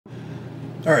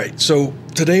All right, so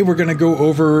today we're going to go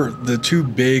over the two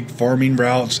big farming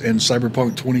routes in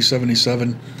Cyberpunk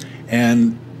 2077.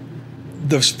 And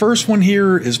the first one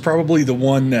here is probably the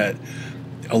one that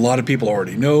a lot of people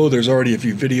already know. There's already a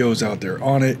few videos out there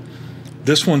on it.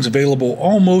 This one's available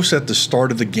almost at the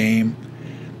start of the game.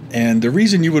 And the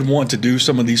reason you would want to do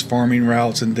some of these farming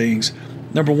routes and things,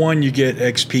 number one, you get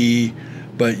XP,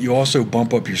 but you also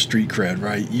bump up your street cred,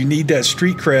 right? You need that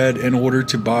street cred in order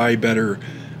to buy better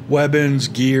weapons,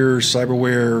 gear,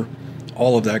 cyberware,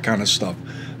 all of that kind of stuff.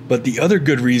 But the other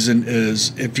good reason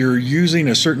is if you're using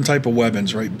a certain type of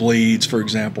weapons, right? Blades, for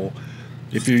example.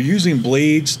 If you're using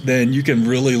blades, then you can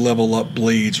really level up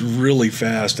blades really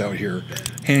fast out here.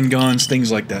 Handguns,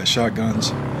 things like that,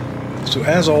 shotguns. So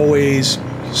as always,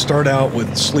 start out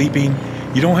with sleeping.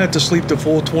 You don't have to sleep the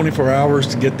full 24 hours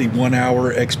to get the 1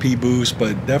 hour XP boost,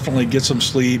 but definitely get some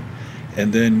sleep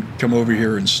and then come over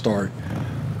here and start.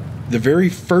 The very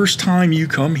first time you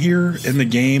come here in the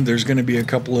game, there's going to be a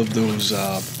couple of those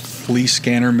police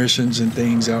scanner missions and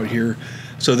things out here.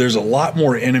 So there's a lot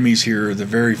more enemies here the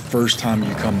very first time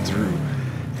you come through.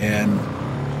 And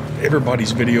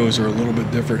everybody's videos are a little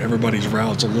bit different. Everybody's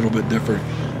route's a little bit different.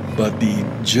 But the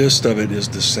gist of it is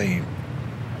the same.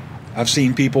 I've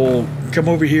seen people come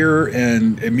over here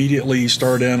and immediately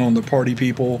start in on the party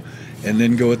people and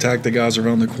then go attack the guys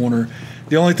around the corner.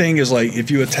 The only thing is, like, if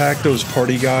you attack those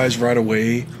party guys right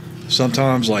away,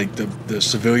 sometimes like the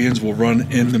civilians will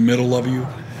run in the middle of you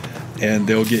and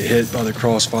they'll get hit by the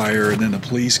crossfire, and then the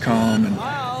police come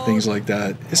and things like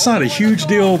that. It's not a huge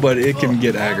deal, but it can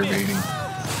get aggravating.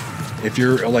 If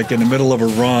you're like in the middle of a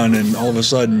run and all of a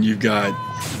sudden you've got,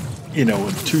 you know,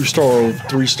 a 2-star,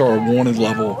 3-star wanted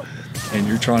level and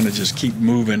you're trying to just keep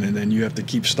moving, and then you have to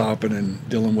keep stopping and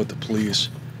dealing with the police.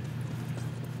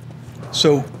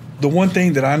 So the one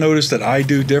thing that I noticed that I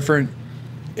do different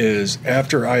is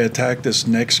after I attack this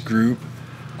next group,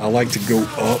 I like to go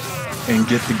up and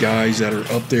get the guys that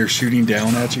are up there shooting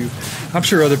down at you. I'm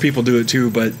sure other people do it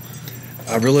too, but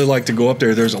I really like to go up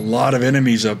there. There's a lot of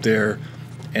enemies up there,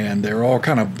 and they're all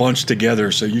kind of bunched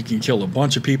together, so you can kill a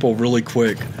bunch of people really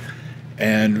quick.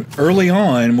 And early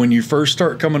on, when you first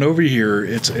start coming over here,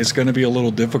 it's going to be a little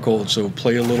difficult, so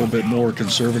play a little bit more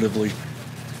conservatively.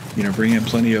 You know, bring in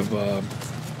plenty of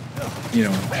you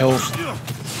know, health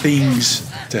things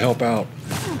to help out,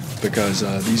 because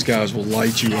these guys will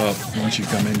light you up once you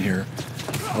come in here.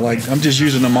 I'm just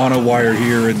using the mono wire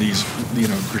here and these, you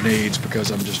know, grenades,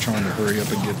 because I'm just trying to hurry up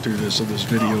and get through this so this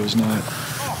video is not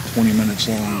 20 minutes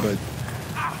long. But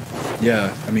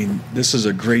yeah, I mean, this is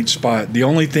a great spot. The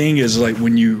only thing is, like,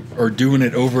 when you are doing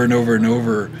it over and over and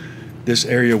over, this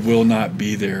area will not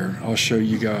be there. I'll show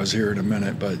you guys here in a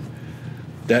minute, but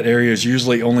that area is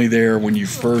usually only there when you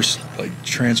first, like,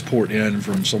 transport in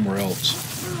from somewhere else.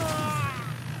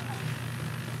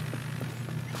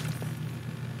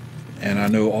 And I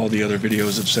know all the other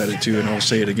videos have said it too, and I'll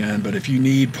say it again, but if you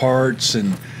need parts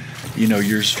and, you know,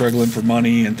 you're struggling for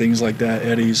money and things like that,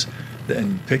 eddies,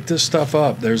 then pick this stuff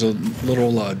up. There's a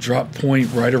little drop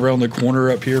point right around the corner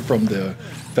up here from the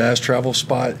fast travel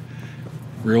spot.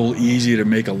 Real easy to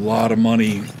make a lot of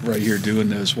money right here doing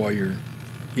this while you're,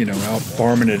 you know, out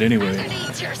farming it anyway.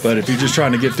 But if you're just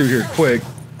trying to get through here quick,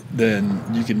 then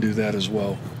you can do that as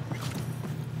well.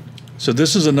 So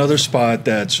this is another spot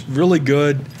that's really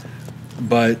good,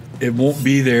 but it won't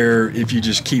be there if you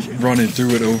just keep running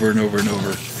through it over and over and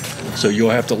over. So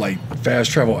you'll have to, like,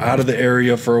 fast travel out of the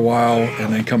area for a while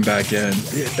and then come back in.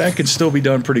 That can still be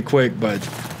done pretty quick, but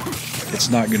it's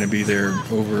not going to be there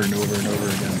over and over and over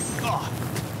again.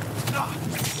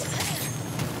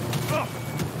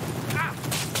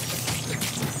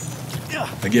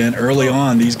 Again, early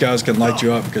on, these guys can light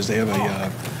you up because they have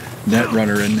a net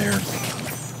runner in there,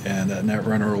 and that net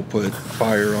runner will put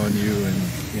fire on you and,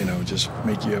 you know, just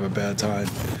make you have a bad time.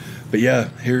 But yeah,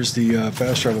 here's the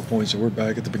fast travel point, so we're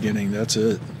back at the beginning. That's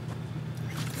it.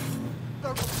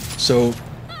 So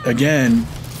again,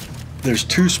 there's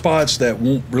two spots that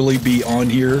won't really be on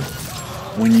here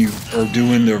when you are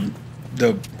doing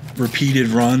the repeated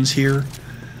runs here.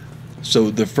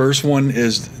 So the first one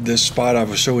is this spot I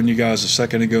was showing you guys a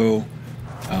second ago,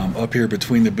 up here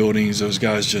between the buildings. Those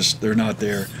guys just, they're not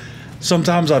there.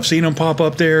 Sometimes I've seen them pop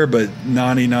up there, but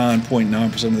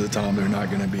 99.9% of the time they're not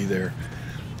going to be there.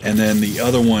 And then the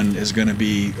other one is going to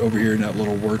be over here in that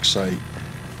little work site.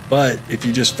 But if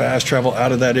you just fast travel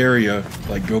out of that area,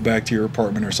 like go back to your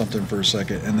apartment or something for a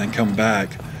second and then come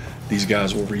back, these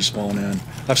guys will respawn in.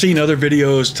 I've seen other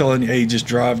videos telling you, hey, just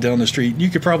drive down the street.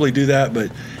 You could probably do that,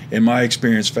 but in my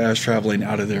experience, fast traveling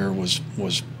out of there was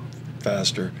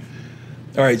faster.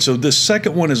 All right, so this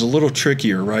second one is a little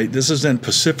trickier, right? This is in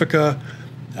Pacifica,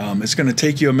 It's going to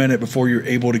take you a minute before you're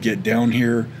able to get down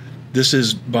here. This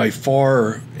is by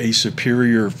far a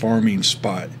superior farming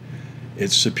spot.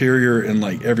 It's superior in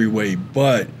like every way,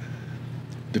 but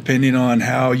depending on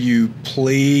how you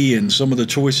play and some of the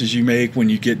choices you make when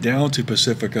you get down to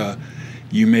Pacifica,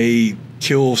 you may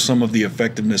kill some of the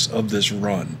effectiveness of this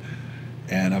run.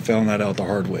 And I found that out the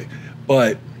hard way.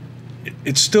 But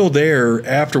it's still there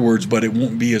afterwards, but it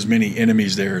won't be as many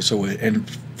enemies there. So, and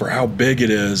for how big it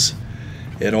is,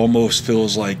 it almost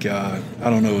feels like, I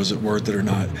don't know, is it worth it or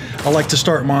not? I like to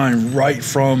start mine right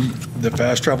from the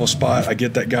fast travel spot. I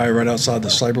get that guy right outside the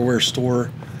cyberware store.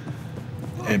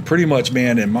 And pretty much,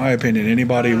 man, in my opinion,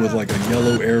 anybody with like a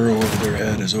yellow arrow over their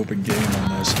head is open game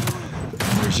on this.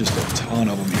 And there's just a ton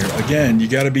of them here. Again, you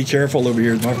got to be careful over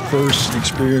here. My first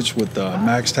experience with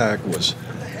Max Tac was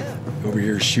over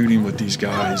here shooting with these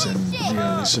guys and, you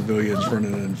know, the civilians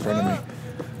running in front of me.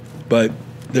 But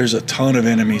there's a ton of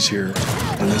enemies here,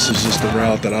 and this is just the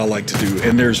route that I like to do.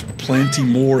 And there's plenty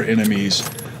more enemies,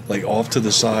 like off to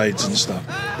the sides and stuff.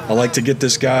 I like to get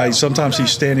this guy. Sometimes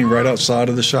he's standing right outside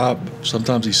of the shop.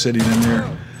 Sometimes he's sitting in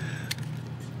there.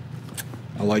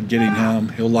 I like getting him.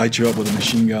 He'll light you up with a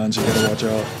machine gun, so you gotta watch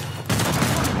out.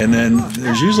 And then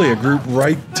there's usually a group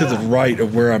right to the right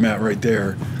of where I'm at right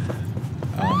there.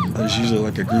 There's usually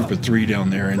like a group of 3 down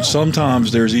there, and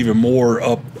sometimes there's even more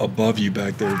up above you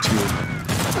back there too.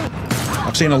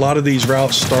 I've seen a lot of these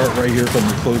routes start right here from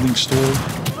the clothing store.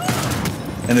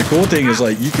 And the cool thing is,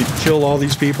 like, you could kill all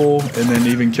these people and then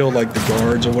even kill like the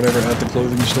guards or whatever at the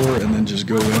clothing store and then just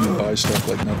go in and buy stuff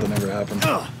like nothing ever happened.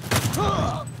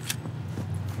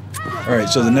 Alright,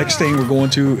 so the next thing we're going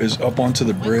to is up onto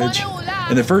the bridge.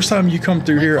 And the first time you come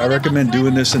through here, I recommend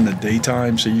doing this in the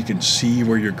daytime so you can see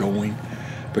where you're going,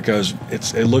 because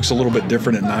it looks a little bit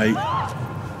different at night.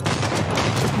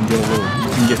 So you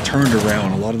can get turned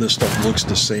around. A lot of this stuff looks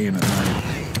the same at night.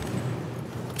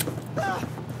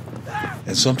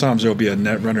 And sometimes there'll be a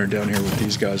net runner down here with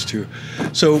these guys too.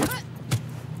 So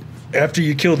after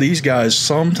you kill these guys,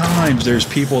 sometimes there's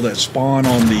people that spawn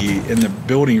in the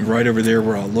building right over there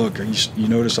where I look. You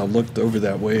notice I looked over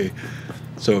that way.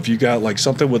 So if you got like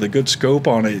something with a good scope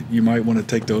on it, you might want to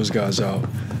take those guys out.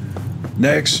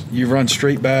 Next, you run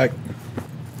straight back.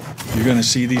 You're going to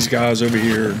see these guys over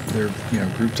here. They're, you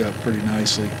know, grouped up pretty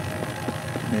nicely.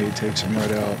 Nade takes them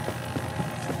right out.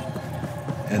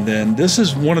 And then this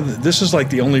is like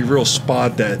the only real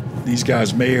spot that these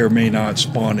guys may or may not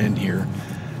spawn in here.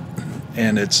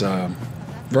 And it's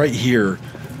right here.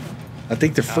 I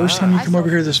think the first time you come over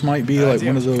here, this might be like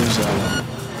one of those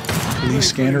police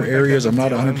scanner areas. I'm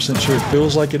not 100% sure. It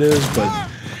feels like it is, but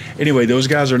anyway, those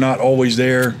guys are not always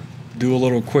there. Do a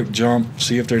little quick jump,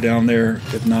 see if they're down there.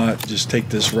 If not, just take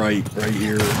this right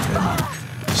here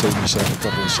and save yourself a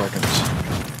couple of seconds.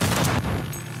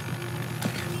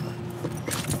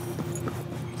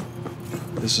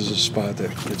 This is a spot that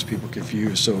gets people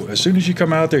confused. So as soon as you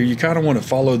come out there, you kind of want to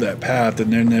follow that path,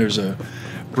 and then there's a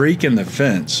break in the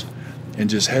fence, and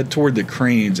just head toward the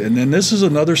cranes. And then this is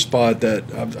another spot that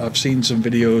I've seen some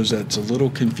videos that's a little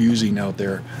confusing out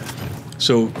there.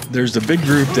 So there's the big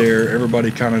group there everybody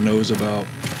kind of knows about.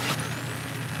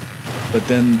 But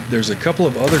then there's a couple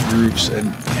of other groups,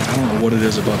 and man, I don't know what it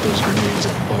is about those grenades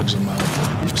that bugs them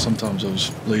out. Sometimes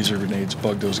those laser grenades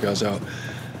bug those guys out.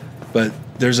 But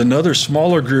there's another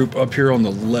smaller group up here on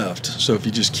the left. So if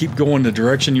you just keep going the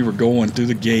direction you were going through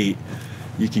the gate,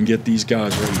 you can get these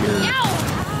guys right here.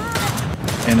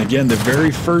 And again, the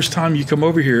very first time you come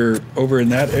over here, over in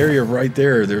that area right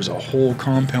there, there's a whole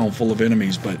compound full of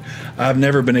enemies, but I've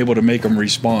never been able to make them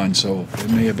respawn, so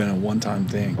it may have been a one-time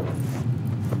thing.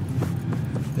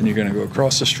 Then you're going to go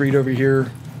across the street over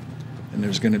here, and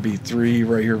there's going to be 3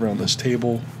 right here around this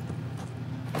table.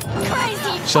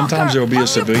 Sometimes there'll be a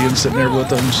civilian sitting there with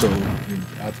them, so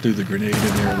I threw the grenade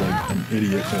in there like an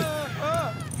idiot,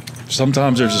 but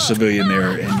sometimes there's a civilian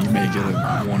there, and you may get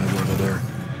a wanted over there.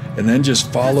 And then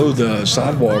just follow the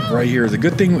sidewalk right here. The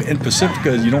good thing in Pacifica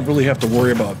is you don't really have to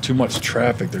worry about too much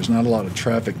traffic. There's not a lot of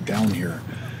traffic down here.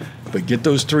 But get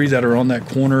those 3 that are on that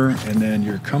corner, and then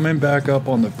you're coming back up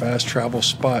on the fast travel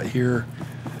spot here.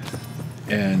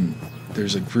 And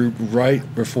there's a group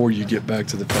right before you get back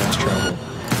to the fast travel.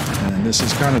 And this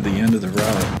is kind of the end of the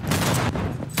route.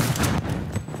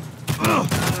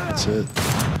 That's it.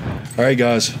 Alright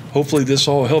guys, hopefully this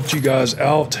all helped you guys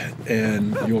out,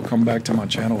 and you'll come back to my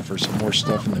channel for some more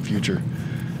stuff in the future.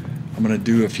 I'm going to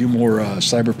do a few more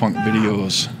Cyberpunk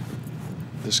videos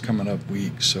this coming up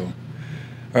week. So,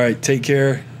 alright, take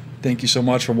care. Thank you so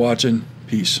much for watching.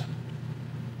 Peace.